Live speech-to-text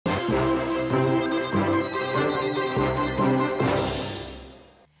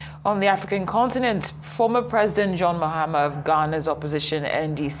On the African continent, former President John Mahama of Ghana's opposition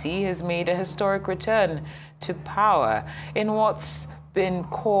NDC has made a historic return to power in what's been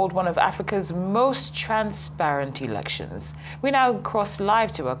called one of Africa's most transparent elections. We now cross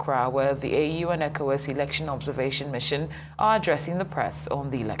live to Accra, where the AU and Ecowas Election Observation Mission are addressing the press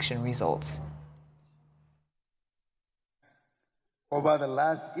on the election results. Over the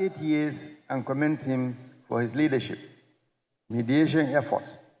last 8 years, and commend him for his leadership, mediation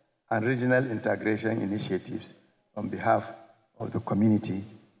efforts, and regional integration initiatives on behalf of the community,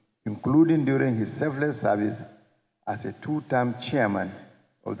 including during his selfless service as a two-term chairman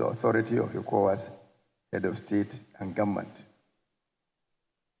of the authority of Ecowas, head of state and government.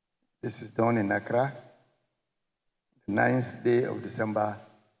 This is done in Accra, the 9th day of December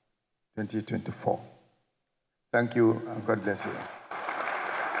 2024. Thank you, and God bless you.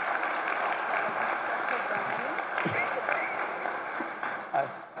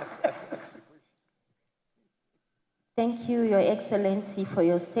 Thank you, Your Excellency, for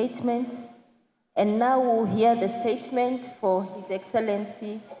your statement. And now we'll hear the statement for His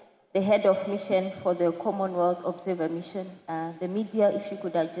Excellency, the Head of Mission for the Commonwealth Observer Mission. The media, if you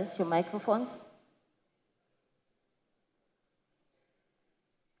could adjust your microphones.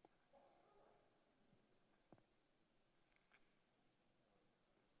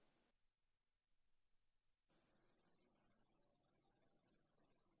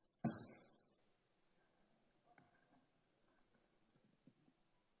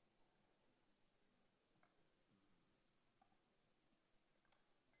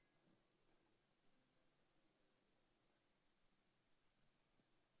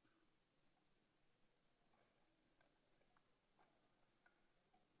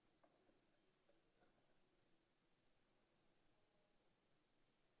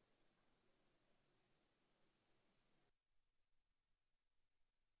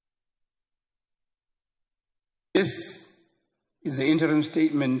 This is the interim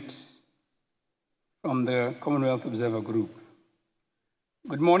statement from the Commonwealth Observer Group.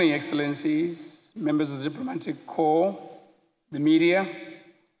 Good morning, Excellencies, members of the Diplomatic Corps, the media,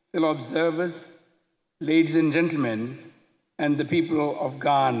 fellow observers, ladies and gentlemen, and the people of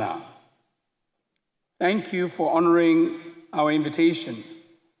Ghana. Thank you for honoring our invitation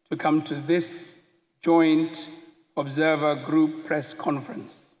to come to this joint Observer Group press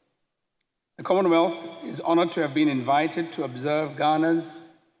conference. The Commonwealth is honored to have been invited to observe Ghana's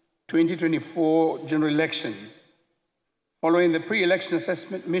 2024 general elections, following the pre-election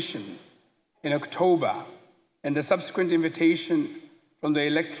assessment mission in October and the subsequent invitation from the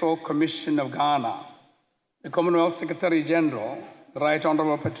Electoral Commission of Ghana. The Commonwealth Secretary General, the Right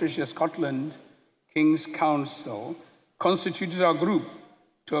Honourable Patricia Scotland, King's Counsel, constituted our group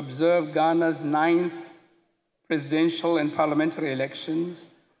to observe Ghana's 9th presidential and parliamentary elections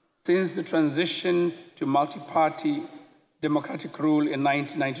since the transition to multi-party democratic rule in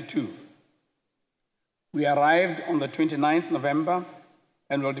 1992. We arrived on the 29th November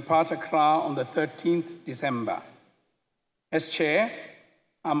and will depart Accra on the 13th December. As chair,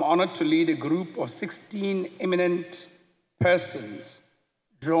 I'm honored to lead a group of 16 eminent persons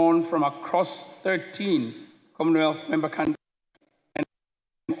drawn from across 13 Commonwealth member countries and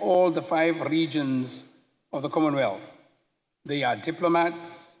all the 5 regions of the Commonwealth. They are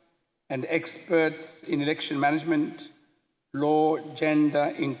diplomats and experts in election management, law,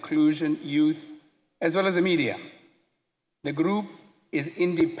 gender, inclusion, youth, as well as the media. The group is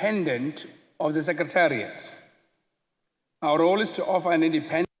independent of the Secretariat. Our role is to offer an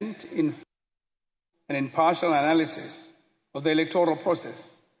independent and impartial analysis of the electoral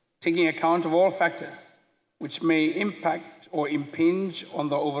process, taking account of all factors which may impact or impinge on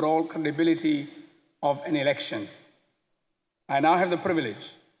the overall credibility of an election. I now have the privilege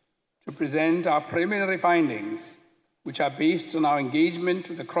to present our preliminary findings, which are based on our engagement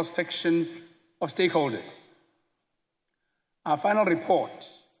with a cross-section of stakeholders. Our final report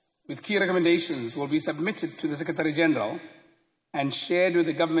with key recommendations will be submitted to the Secretary General and shared with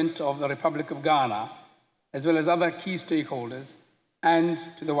the Government of the Republic of Ghana, as well as other key stakeholders, and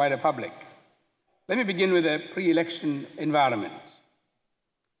to the wider public. Let me begin with the pre-election environment.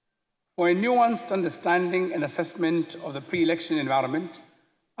 For a nuanced understanding and assessment of the pre-election environment,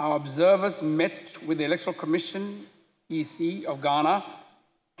 our observers met with the Electoral Commission, EC, of Ghana,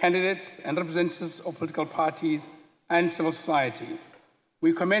 candidates and representatives of political parties and civil society.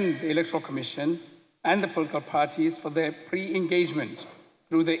 We commend the Electoral Commission and the political parties for their pre-engagement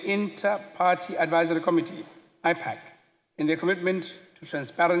through the Inter-Party Advisory Committee, IPAC, in their commitment to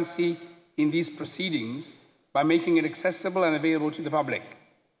transparency in these proceedings by making it accessible and available to the public.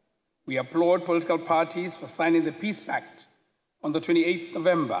 We applaud political parties for signing the Peace Pact on the 28th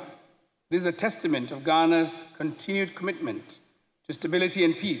November. This is a testament of Ghana's continued commitment to stability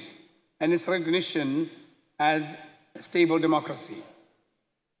and peace and its recognition as a stable democracy.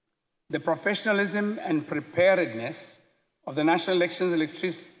 The professionalism and preparedness of the National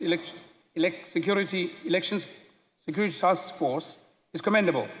Elections Security Task Force is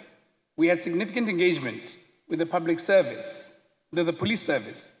commendable. We had significant engagement with the public service, with the police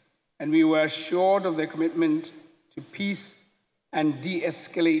service, and we were assured of their commitment to peace and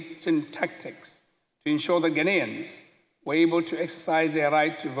de-escalation tactics to ensure that Ghanaians were able to exercise their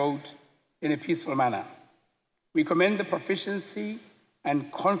right to vote in a peaceful manner. We commend the proficiency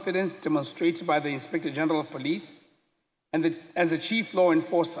and confidence demonstrated by the Inspector General of Police and as the chief law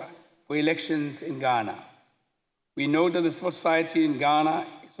enforcer for elections in Ghana. We know that the civil society in Ghana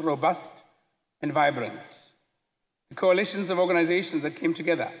is robust and vibrant. The coalitions of organizations that came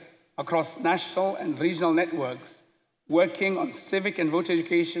together across national and regional networks working on civic and voter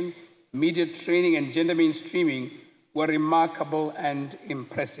education, media training, and gender mainstreaming were remarkable and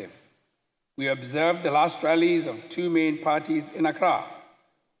impressive. We observed the last rallies of two main parties in Accra.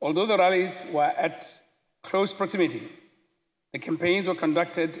 Although the rallies were at close proximity, the campaigns were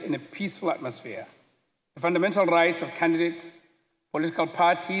conducted in a peaceful atmosphere. The fundamental rights of candidates, political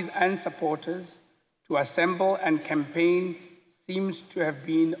parties, and supporters to assemble and campaign seems to have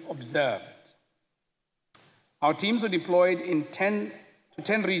been observed. Our teams were deployed in 10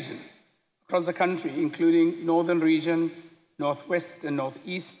 regions across the country, including Northern Region, Northwest and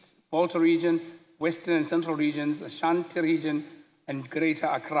Northeast, Volta Region, Western and Central Regions, Ashanti Region, and Greater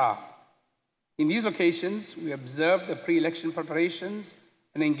Accra. In these locations, we observed the pre-election preparations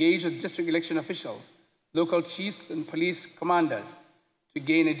and engaged with district election officials, local chiefs, and police commanders to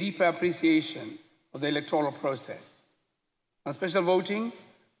gain a deeper appreciation of the electoral process. On special voting,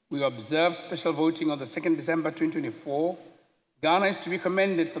 we observed special voting on the 2nd December 2024. Ghana is to be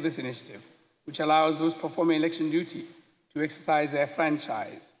commended for this initiative, which allows those performing election duty to exercise their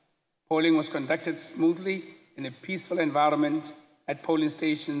franchise. Polling was conducted smoothly in a peaceful environment at polling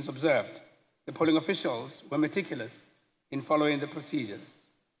stations observed. The polling officials were meticulous in following the procedures.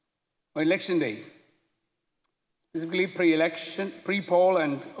 On election day, specifically pre-poll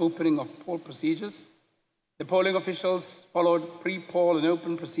and opening of poll procedures, the polling officials followed pre-poll and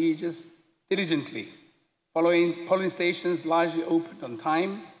open procedures diligently, following polling stations largely opened on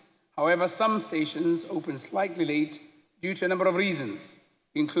time. However, some stations opened slightly late due to a number of reasons,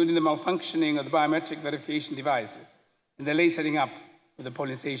 including the malfunctioning of the biometric verification devices and the late setting up of the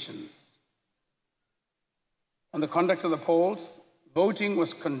polling stations. On the conduct of the polls, voting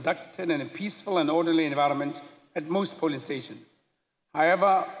was conducted in a peaceful and orderly environment at most polling stations.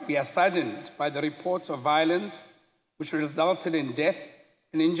 However, we are saddened by the reports of violence which resulted in death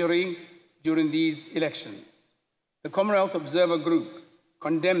and injury during these elections. The Commonwealth Observer Group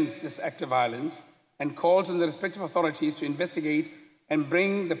condemns this act of violence and calls on the respective authorities to investigate and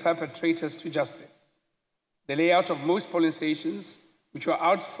bring the perpetrators to justice. The layout of most polling stations, which were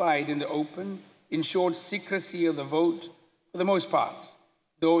outside in the open, ensured secrecy of the vote for the most part,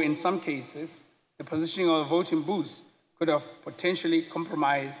 though in some cases, the positioning of the voting booths could have potentially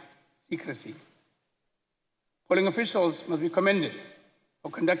compromised secrecy. Polling officials must be commended for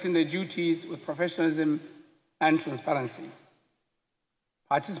conducting their duties with professionalism and transparency.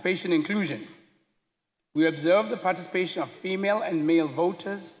 Participation inclusion. We observed the participation of female and male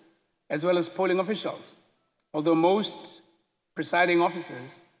voters as well as polling officials, although most presiding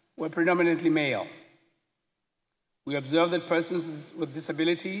officers were predominantly male. We observed that persons with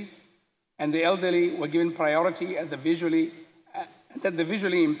disabilities and the elderly were given priority and that the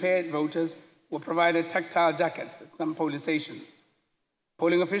visually impaired voters were provided tactile jackets at some polling stations.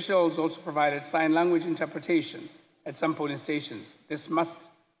 Polling officials also provided sign language interpretation at some polling stations. This must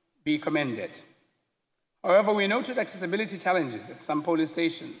be commended. However, we noted accessibility challenges at some polling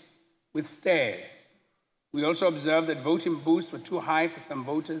stations with stairs. We also observed that voting booths were too high for some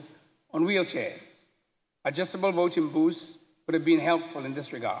voters on wheelchairs. Adjustable voting booths would have been helpful in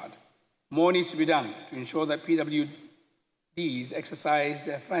this regard. More needs to be done to ensure that PWDs exercise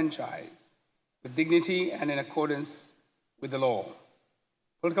their franchise with dignity and in accordance with the law.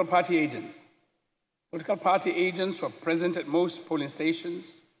 Political party agents. Political party agents were present at most polling stations.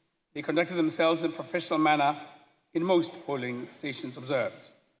 They conducted themselves in a professional manner in most polling stations observed.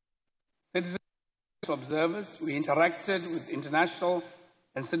 Citizen observers, we interacted with international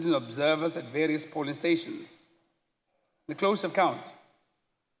and citizen observers at various polling stations. The close of count.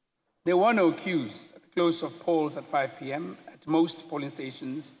 There were no queues at the close of polls at 5 p.m. at most polling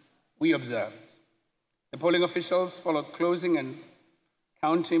stations we observed. The polling officials followed closing and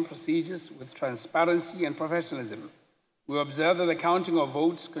counting procedures with transparency and professionalism. We observed that the counting of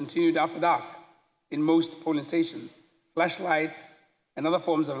votes continued after dark in most polling stations. Flashlights and other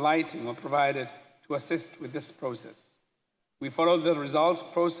forms of lighting were provided to assist with this process. We followed the results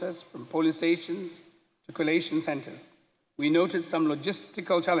process from polling stations to collation centers. We noted some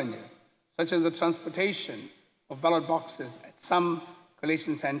logistical challenges, such as the transportation of ballot boxes at some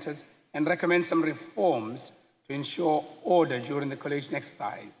collation centers, and recommend some reforms to ensure order during the collation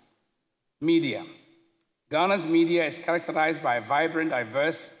exercise. Media. Ghana's media is characterized by vibrant,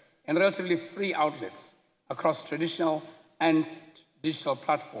 diverse, and relatively free outlets across traditional and digital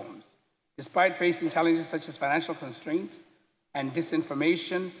platforms. Despite facing challenges such as financial constraints and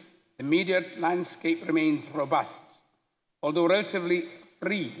disinformation, the media landscape remains robust. Although relatively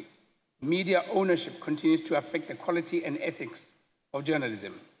free, media ownership continues to affect the quality and ethics of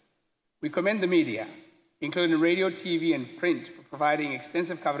journalism. We commend the media, including radio, TV, and print, for providing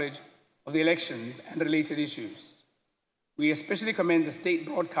extensive coverage of the elections and related issues. We especially commend the state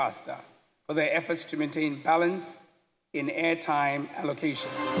broadcaster for their efforts to maintain balance in airtime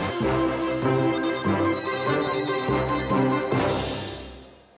allocation.